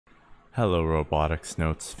Hello, Robotics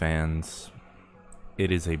Notes fans.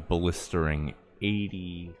 It is a blistering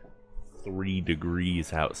 83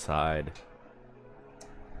 degrees outside,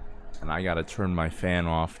 and I gotta turn my fan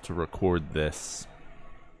off to record this.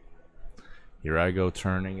 Here I go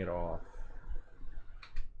turning it off.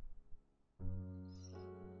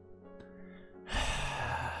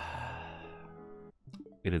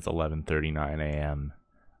 It is 11:39 a.m.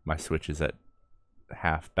 My Switch is at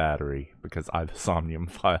half battery because the Somnium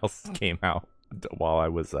Files came out while I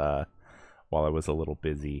was a little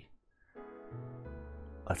busy.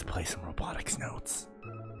 Let's play some Robotics Notes.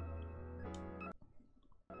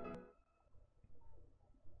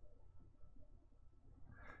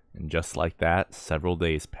 And just like that, several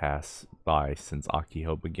days pass by since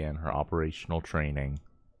Akiho began her operational training.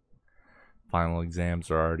 Final exams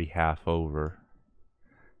are already half over.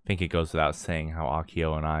 I think it goes without saying how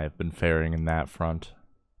Akio and I have been faring in that front.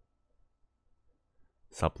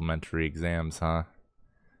 Supplementary exams, huh?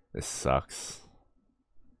 This sucks.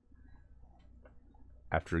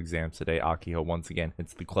 After exams today, Akio once again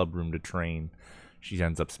hits the club room to train. She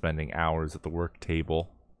ends up spending hours at the work table.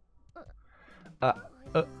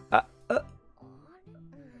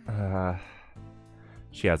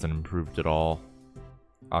 She hasn't improved at all.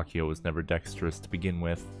 Akio was never dexterous to begin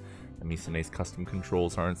with, and Misane's custom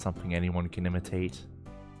controls aren't something anyone can imitate.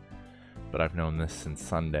 But I've known this since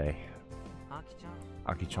Sunday.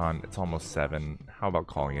 Aki-chan, it's almost 7. How about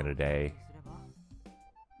calling it a day?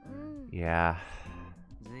 Yeah.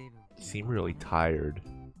 You seem really tired.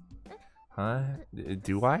 Huh?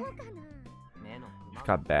 Do I? You've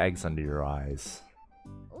got bags under your eyes.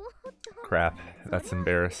 Crap, that's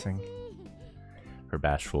embarrassing. Her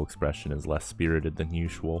bashful expression is less spirited than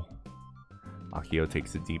usual. Akio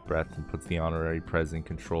takes a deep breath and puts the honorary president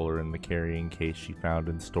controller in the carrying case she found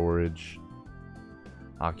in storage.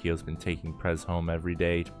 Akio's been taking Prez home every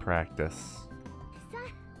day to practice.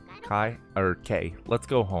 Kay, let's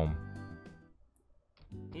go home.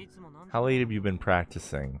 How late have you been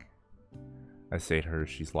practicing? I say to her as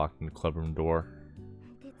she's locked in the clubroom door.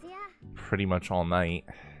 Pretty much all night.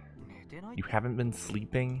 You haven't been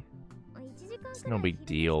sleeping? It's no big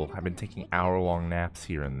deal. I've been taking hour-long naps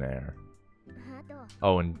here and there.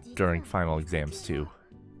 Oh, and during final exams too.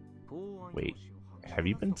 Wait, have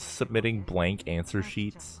you been submitting blank answer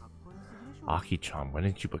sheets? Aki-chan, when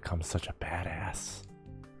did you become such a badass?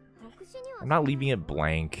 I'm not leaving it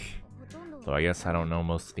blank, though I guess I don't know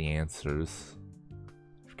most of the answers.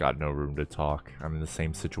 I've got no room to talk. I'm in the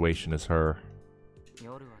same situation as her.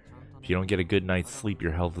 If you don't get a good night's sleep,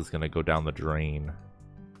 your health is gonna go down the drain.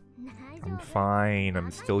 I'm fine,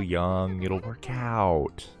 I'm still young, it'll work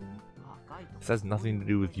out. This has nothing to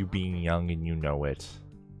do with you being young and you know it.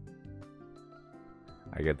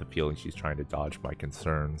 I get the feeling she's trying to dodge my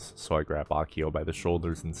concerns, so I grab Akio by the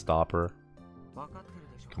shoulders and stop her.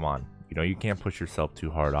 Come on, you know you can't push yourself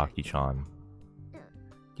too hard, Aki-chan.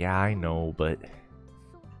 Yeah, I know, but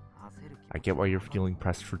I get why you're feeling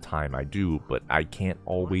pressed for time, I do, but I can't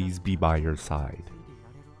always be by your side.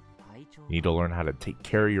 You need to learn how to take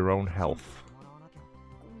care of your own health.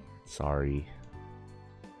 Sorry.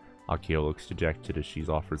 Akio looks dejected as she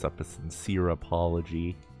offers up a sincere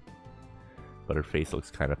apology. But her face looks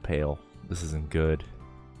kind of pale. This isn't good.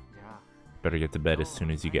 Better get to bed as soon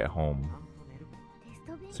as you get home.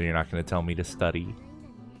 So you're not going to tell me to study?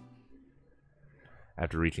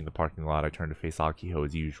 After reaching the parking lot, I turn to face Akiho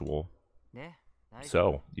as usual.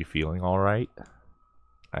 So, you feeling alright?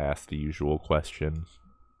 I ask the usual question.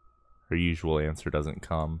 Her usual answer doesn't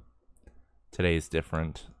come. Today is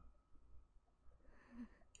different.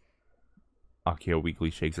 Akio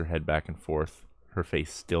weakly shakes her head back and forth, her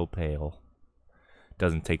face still pale.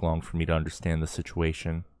 Doesn't take long for me to understand the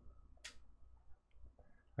situation.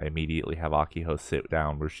 I immediately have Akiho sit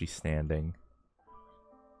down where she's standing.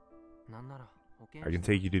 I can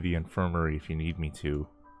take you to the infirmary if you need me to.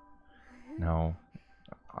 No,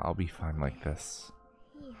 I'll be fine like this.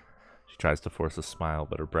 She tries to force a smile,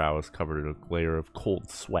 but her brow is covered in a glare of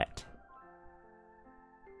cold sweat.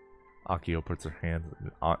 Akio puts out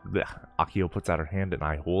her hand and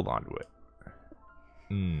I hold onto it.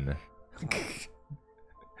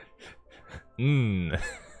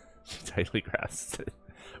 She tightly grasps it.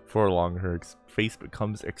 For long, her face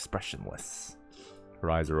becomes expressionless.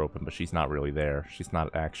 Her eyes are open, but she's not really there. She's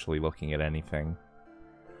not actually looking at anything.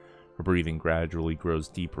 Her breathing gradually grows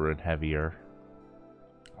deeper and heavier.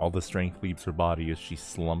 All the strength leaves her body as she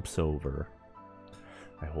slumps over.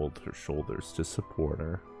 I hold her shoulders to support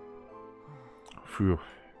her. Phew.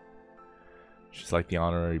 She's like the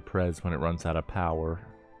honorary Prez when it runs out of power.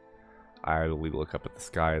 I idly look up at the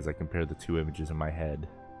sky as I compare the two images in my head.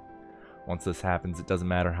 Once this happens, it doesn't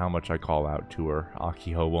matter how much I call out to her,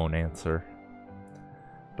 Akiho won't answer.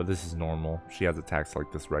 But this is normal. She has attacks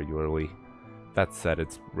like this regularly. That said,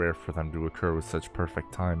 it's rare for them to occur with such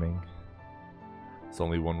perfect timing. There's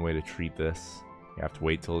only one way to treat this. You have to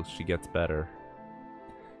wait till she gets better.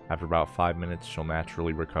 After about 5 minutes, she'll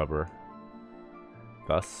naturally recover.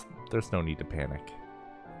 Thus, there's no need to panic.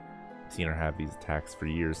 I've seen her have these attacks for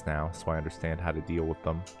years now, so I understand how to deal with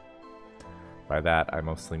them. By that, I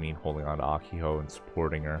mostly mean holding on to Akiho and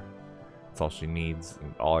supporting her. That's all she needs,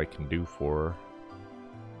 and all I can do for her.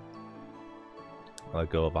 I let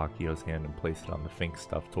go of Akiho's hand and place it on the Fink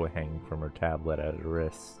stuffed toy hanging from her tablet at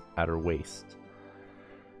her waist.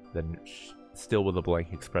 Then, still with a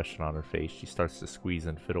blank expression on her face, she starts to squeeze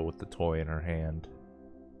and fiddle with the toy in her hand.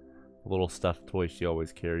 The little stuffed toy she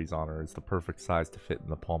always carries on her is the perfect size to fit in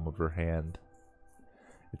the palm of her hand.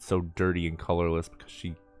 It's so dirty and colorless because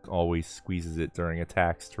she always squeezes it during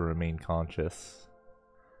attacks to remain conscious.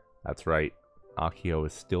 That's right, Akiho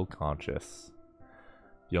is still conscious.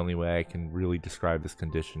 The only way I can really describe this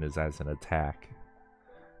condition is as an attack.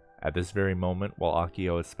 At this very moment, while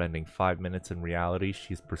Akiho is spending 5 minutes in reality,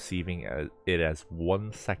 she's perceiving it as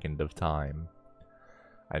 1 second of time.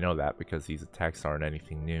 I know that because these attacks aren't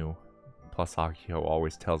anything new. Plus, Akiho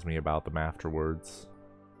always tells me about them afterwards.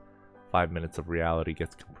 5 minutes of reality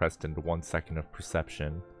gets compressed into 1 second of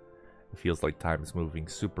perception. It feels like time is moving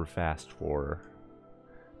super fast for her.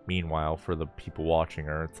 Meanwhile, for the people watching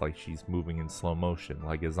her, it's like she's moving in slow motion,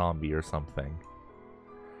 like a zombie or something.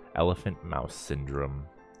 Elephant mouse syndrome.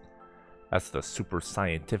 That's the super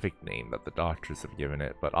scientific name that the doctors have given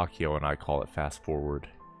it, but Akiho and I call it fast forward.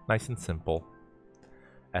 Nice and simple.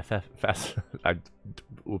 Fast.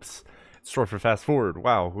 Oops. It's short for fast forward.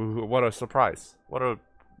 Wow, what a surprise. What a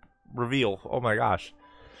reveal. Oh my gosh.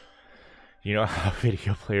 You know how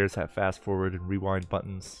video players have fast forward and rewind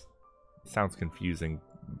buttons? Sounds confusing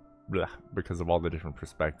because of all the different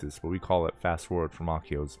perspectives, but we call it fast forward from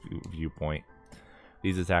Akiho's viewpoint.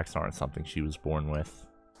 These attacks aren't something she was born with.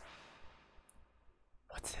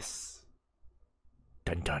 What's this?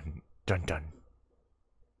 Dun dun dun dun.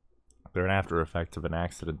 They're an after effect of an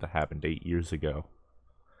accident that happened 8 years ago.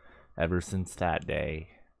 Ever since that day,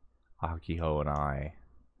 Akiho and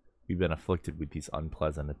we've been afflicted with these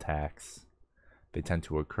unpleasant attacks. They tend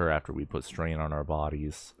to occur after we put strain on our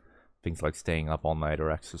bodies. Things like staying up all night or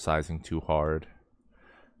exercising too hard.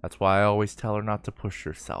 That's why I always tell her not to push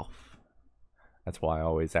herself. That's why I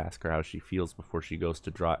always ask her how she feels before she goes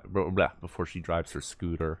to before she drives her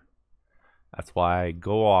scooter. That's why I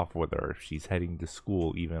go off with her if she's heading to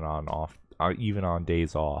school, even on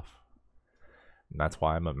days off. And that's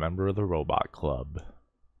why I'm a member of the Robot Club.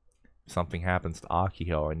 If something happens to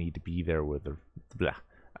Akiho, I need to be there with her.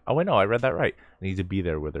 Oh wait, no, I read that right. I need to be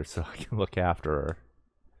there with her so I can look after her.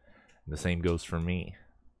 And the same goes for me.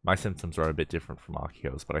 My symptoms are a bit different from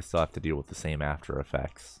Akiho's, but I still have to deal with the same after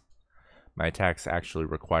effects. My attacks actually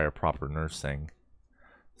require proper nursing.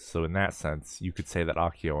 So in that sense, you could say that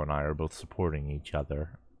Akiho and I are both supporting each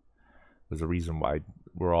other. There's a reason why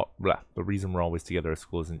the reason we're always together at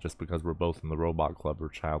school isn't just because we're both in the Robot Club or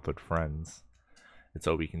childhood friends. It's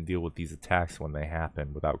so we can deal with these attacks when they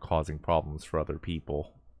happen without causing problems for other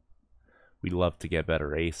people. We'd love to get better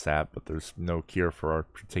ASAP, but there's no cure for our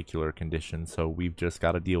particular condition, so we've just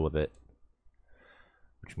got to deal with it.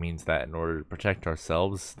 Which means that in order to protect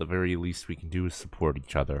ourselves, the very least we can do is support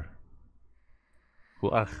each other.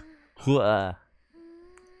 Akiho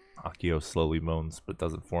slowly moans, but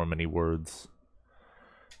doesn't form any words.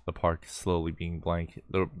 The parking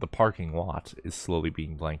lot is slowly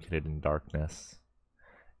being blanketed in darkness.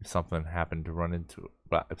 If someone happened to run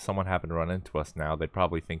into us now, they'd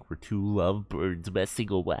probably think we're two lovebirds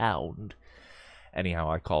messing around. Anyhow,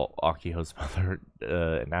 I call Akiho's mother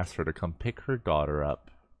and ask her to come pick her daughter up.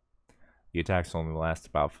 The attacks only last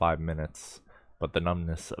about 5 minutes, but the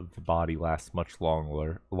numbness of the body lasts much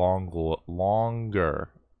longer.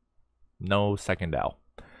 No second L.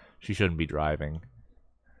 She shouldn't be driving.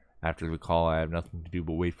 After the call, I have nothing to do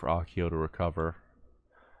but wait for Akiho to recover.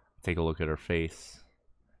 Take a look at her face.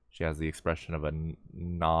 She has the expression of a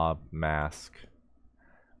knob mask.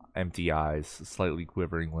 Empty eyes, slightly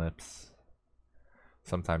quivering lips.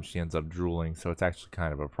 Sometimes she ends up drooling, so it's actually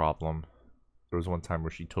kind of a problem. There was one time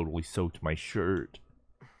where she totally soaked my shirt.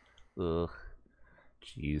 Ugh.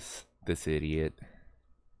 Jeez, this idiot.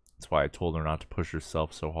 That's why I told her not to push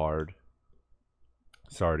herself so hard.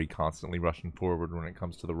 She's already constantly rushing forward when it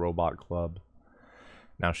comes to the Robot Club.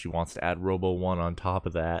 Now she wants to add Robo 1 on top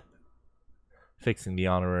of that. Fixing the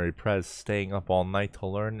honorary prez, staying up all night to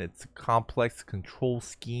learn its complex control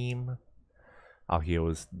scheme. Akio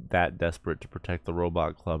was that desperate to protect the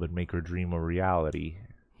robot club and make her dream a reality.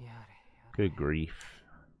 Good grief.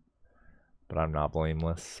 But I'm not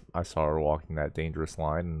blameless. I saw her walking that dangerous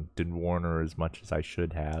line and didn't warn her as much as I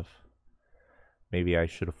should have. Maybe I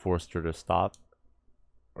should have forced her to stop,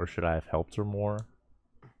 or should I have helped her more?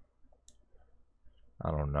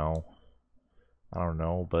 I don't know.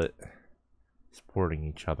 But supporting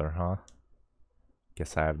each other, huh?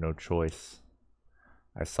 Guess I have no choice.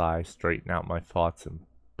 I sigh, straighten out my thoughts, and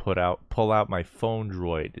pull out my phone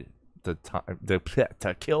droid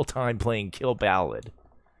to kill time playing Kill Ballad.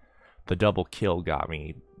 The double kill got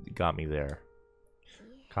me there.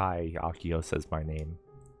 Kai, Akio says my name.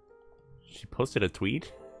 She posted a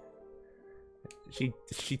tweet? She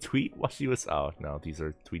tweet while she was... Oh, no, these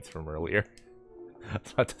are tweets from earlier. I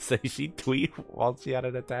was about to say, she tweet while she had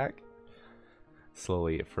an attack?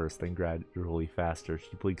 Slowly at first, then gradually faster,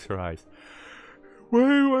 she blinks her eyes. Why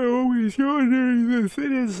do I always yawn during this?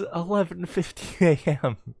 It is 11:50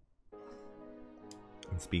 a.m.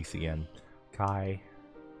 And speaks again. Kai.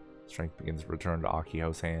 Strength begins to return to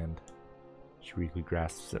Akio's hand. She weakly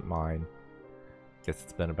grasps at mine. Guess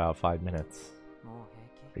it's been about 5 minutes.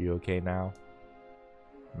 Are you okay now?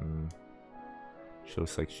 She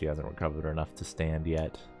looks like she hasn't recovered enough to stand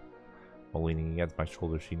yet. While leaning against my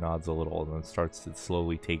shoulder, she nods a little and then starts to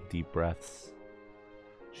slowly take deep breaths.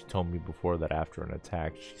 She told me before that after an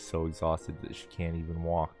attack, she's so exhausted that she can't even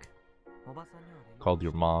walk. Called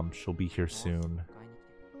your mom. She'll be here soon.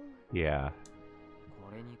 Yeah.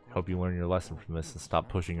 Hope you learn your lesson from this and stop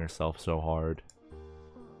pushing yourself so hard.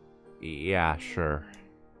 Yeah, sure.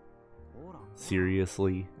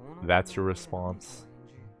 Seriously? That's your response?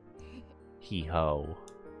 Hee-ho.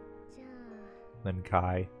 Then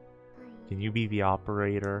Kai, can you be the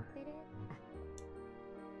operator?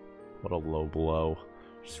 What a low blow.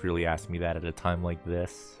 Just really asked me that at a time like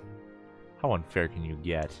this? How unfair can you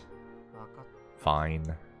get?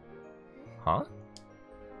 Fine. Huh?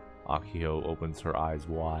 Akio opens her eyes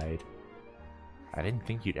wide. I didn't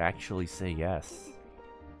think you'd actually say yes.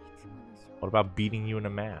 What about beating you in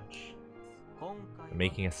a match? I'm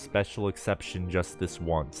making a special exception just this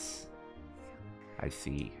once. I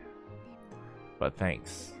see. But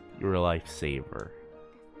thanks. You're a lifesaver.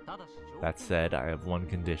 That said, I have one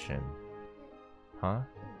condition. Huh?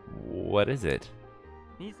 What is it?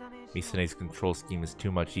 Misane's control scheme is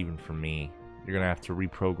too much even for me. You're gonna have to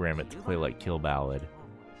reprogram it to play like Kill Ballad.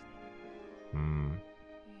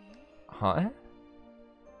 Huh?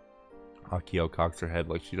 Akio cocks her head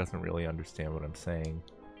like she doesn't really understand what I'm saying.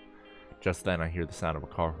 Just then I hear the sound of a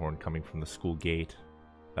car horn coming from the school gate.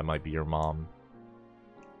 That might be your mom.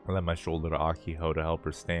 I lend my shoulder to Akio to help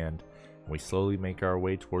her stand, and we slowly make our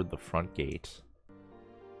way toward the front gate.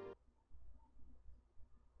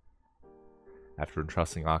 After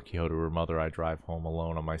entrusting Akio to her mother, I drive home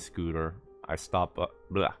alone on my scooter. I stopped by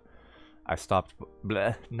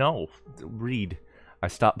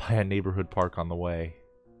a neighborhood park on the way.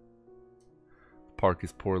 The park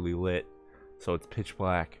is poorly lit, so it's pitch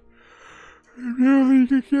black.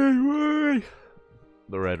 The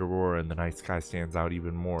red aurora in the night sky stands out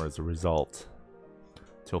even more as a result.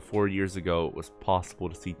 Till 4 years ago, it was possible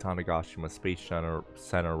to see Tanegashima Space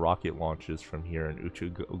Center rocket launches from here in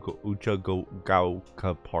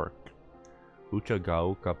Uchagaoka Park.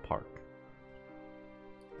 Uchagaoka Park.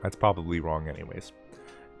 That's probably wrong anyways.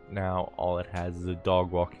 Now, all it has is a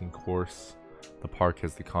dog walking course. The park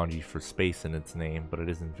has the kanji for space in its name, but it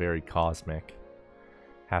isn't very cosmic.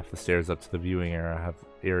 Half the stairs up to the viewing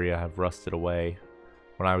area have rusted away.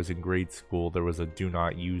 When I was in grade school, there was a do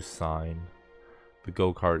not use sign. The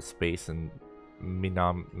go-kart space and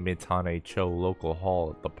Mitane-cho local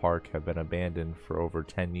hall at the park have been abandoned for over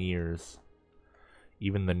 10 years.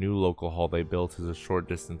 Even the new local hall they built is a short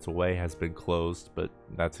distance away has been closed, but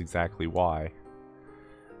that's exactly why.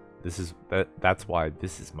 That's why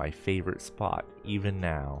this is my favorite spot, even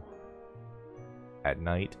now. At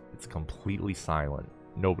night, it's completely silent.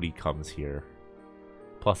 Nobody comes here.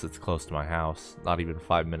 Plus, it's close to my house, not even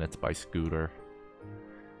 5 minutes by scooter.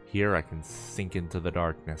 Here, I can sink into the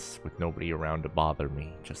darkness with nobody around to bother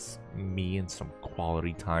me. Just me and some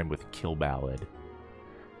quality time with Kill Ballad.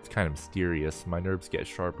 It's kind of mysterious. My nerves get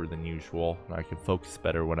sharper than usual, and I can focus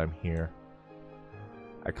better when I'm here.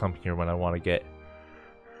 I come here when I want to get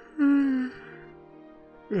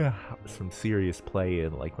some serious play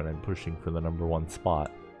in, like when I'm pushing for the #1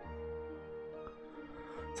 spot.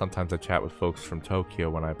 Sometimes I chat with folks from Tokyo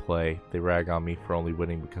when I play. They rag on me for only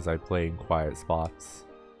winning because I play in quiet spots.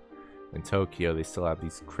 In Tokyo, they still have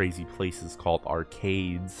these crazy places called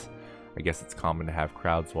arcades. I guess it's common to have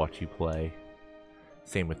crowds watch you play.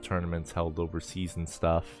 Same with tournaments held overseas and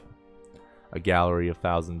stuff. A gallery of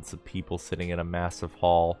thousands of people sitting in a massive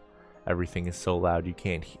hall. Everything is so loud you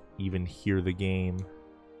can't even hear the game.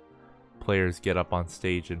 Players get up on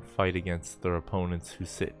stage and fight against their opponents who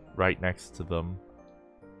sit right next to them.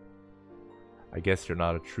 I guess you're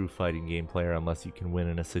not a true fighting game player unless you can win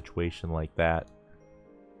in a situation like that.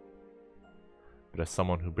 But as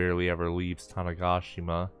someone who barely ever leaves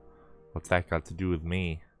Tanagashima, what's that got to do with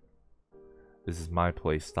me? This is my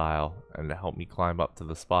play style, and to help me climb up to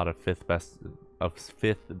the spot of fifth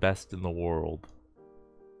best in the world.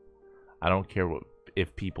 I don't care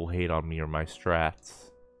if people hate on me or my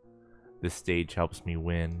strats. This stage helps me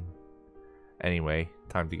win. Anyway,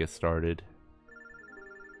 time to get started.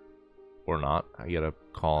 Or not. I get a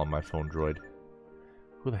call on my phone droid.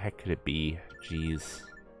 Who the heck could it be? Jeez.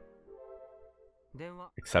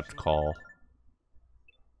 Accept call.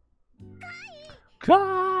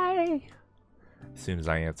 Kai! As soon as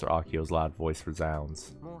I answer, Akio's loud voice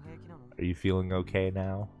resounds. Are you feeling okay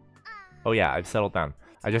now? Oh yeah, I've settled down.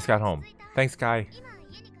 I just got home. Thanks, Kai.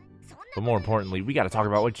 But more importantly, we gotta talk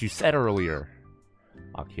about what you said earlier.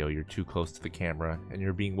 Akio, you're too close to the camera, and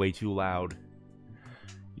you're being way too loud.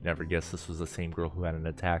 You never guessed this was the same girl who had an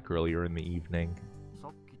attack earlier in the evening?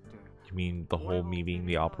 You mean the whole me being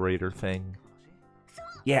the operator thing?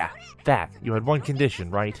 Yeah, that. You had one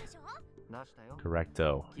condition, right?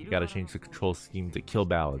 Correcto. You gotta change the control scheme to kill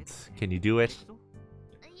ballads. Can you do it?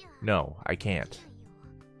 No, I can't.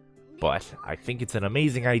 But I think it's an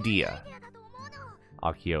amazing idea.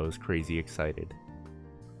 Akio is crazy excited.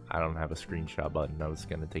 I don't have a screenshot button. I was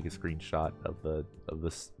gonna take a screenshot of the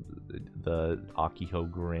Akio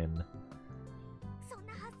grin.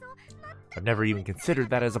 I've never even considered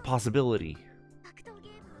that as a possibility.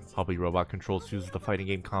 Hobby Robot Controls uses the fighting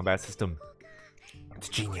game combat system. It's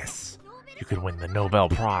genius. You could win the Nobel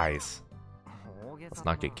Prize. Let's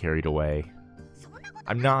not get carried away.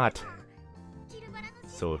 I'm not.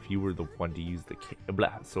 So if you were the one to use the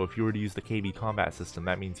KB combat system,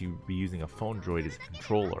 that means you'd be using a phone droid as a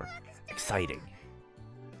controller. Exciting.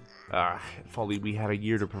 If only we had a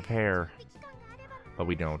year to prepare. But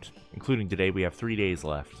we don't. Including today, we have 3 days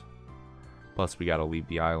left. Plus, we gotta leave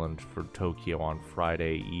the island for Tokyo on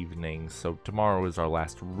Friday evening, so tomorrow is our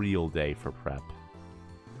last real day for prep.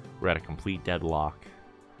 We're at a complete deadlock.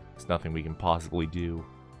 There's nothing we can possibly do.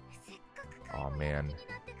 Aw, man.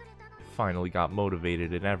 Finally got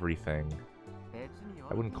motivated and everything.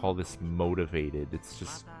 I wouldn't call this motivated. It's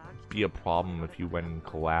just be a problem if you went and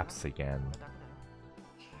collapse again.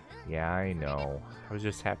 Yeah, I know. I was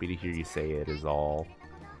just happy to hear you say it is all.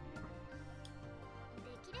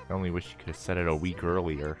 I only wish you could have said it a week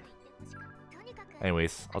earlier.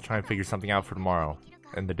 Anyways, I'll try and figure something out for tomorrow.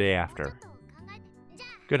 And the day after.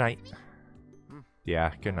 Good night.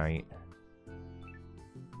 Yeah, good night.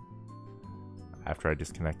 After I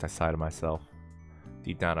disconnect, I sigh to myself.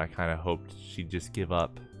 Deep down, I kind of hoped she'd just give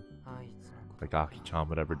up. Like Aki-chan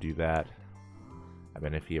would ever do that. I've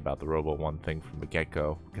been iffy about the Robo 1 thing from the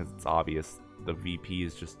get-go, because it's obvious the VP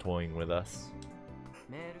is just toying with us.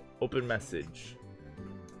 Open message.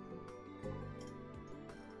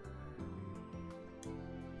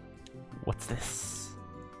 What's this?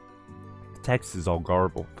 The text is all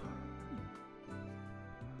garbled.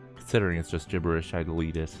 Considering it's just gibberish, I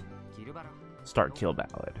delete it. Start kill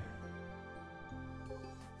ballad.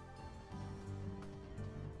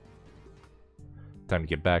 Time to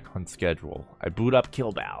get back on schedule. I boot up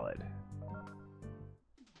kill ballad.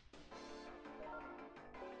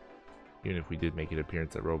 Even if we did make an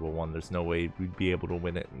appearance at Robo 1, there's no way we'd be able to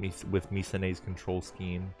win it with Misane's control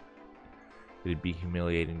scheme. It'd be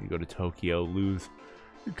humiliating to go to Tokyo, lose,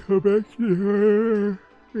 and come back to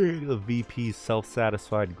the VP's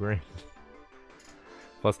self-satisfied grin.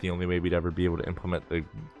 Plus, the only way we'd ever be able to implement the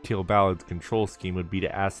Kill Ballad's control scheme would be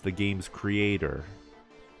to ask the game's creator.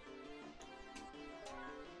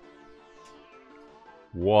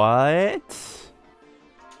 What?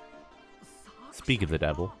 Speak of the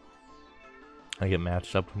devil. I get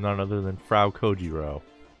matched up with none other than Frau Kojiro.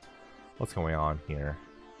 What's going on here?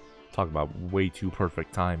 Talk about way too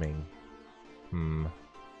perfect timing.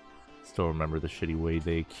 Still remember the shitty way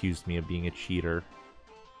they accused me of being a cheater.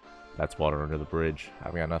 That's water under the bridge.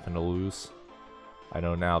 I've got nothing to lose. I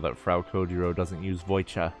know now that Frau Kojiro doesn't use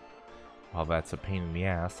Voicha. While that's a pain in the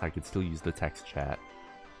ass, I could still use the text chat.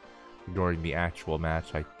 Ignoring the actual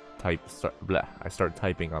match, I start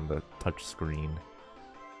typing on the touch screen.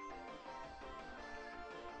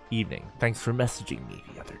 Evening. Thanks for messaging me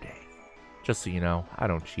the other day. Just so you know, I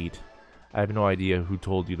don't cheat. I have no idea who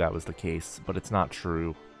told you that was the case, but it's not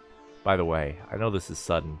true. By the way, I know this is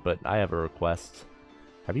sudden, but I have a request.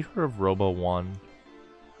 Have you heard of Robo 1?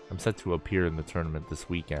 I'm set to appear in the tournament this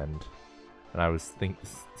weekend.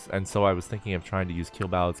 And so I was thinking of trying to use Kill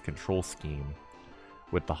Ballad's control scheme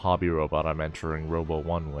with the hobby robot I'm entering Robo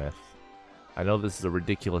 1 with. I know this is a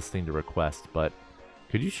ridiculous thing to request, but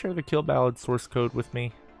could you share the Kill Ballad source code with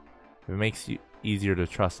me? If it makes you easier to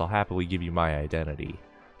trust, I'll happily give you my identity.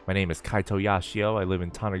 My name is Kaito Yashio. I live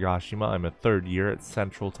in Tanegashima. I'm a 3rd year at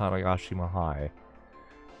Central Tanegashima High.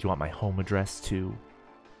 Do you want my home address too?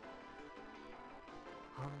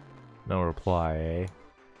 No reply, eh?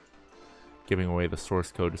 Giving away the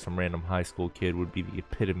source code to some random high school kid would be the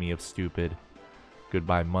epitome of stupid.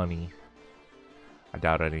 Goodbye money. I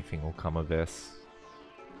doubt anything will come of this.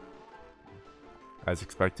 As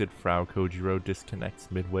expected, Frau Kojiro disconnects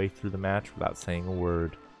midway through the match without saying a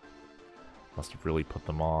word. Must have really put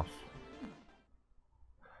them off.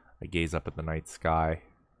 I gaze up at the night sky.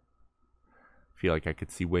 Feel like I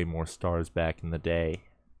could see way more stars back in the day.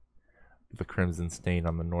 The crimson stain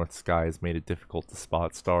on the north sky has made it difficult to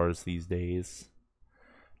spot stars these days.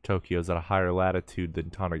 Tokyo's at a higher latitude than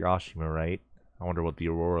Tanegashima, right? I wonder what the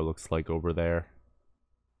aurora looks like over there.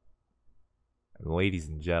 And ladies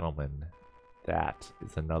and gentlemen, that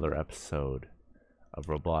is another episode of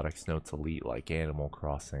Robotics Notes Elite like Animal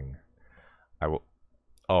Crossing.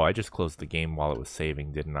 Oh, I just closed the game while it was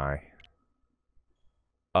saving, didn't I?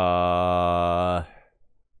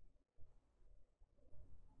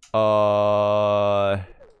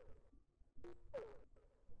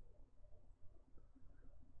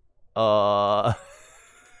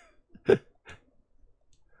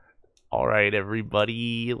 Alright,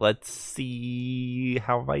 everybody, let's see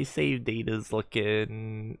how my save data's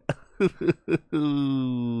looking.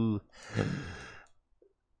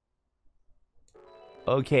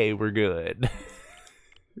 Okay, we're good.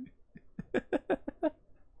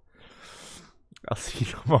 I'll see you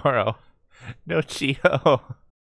tomorrow. No Chio.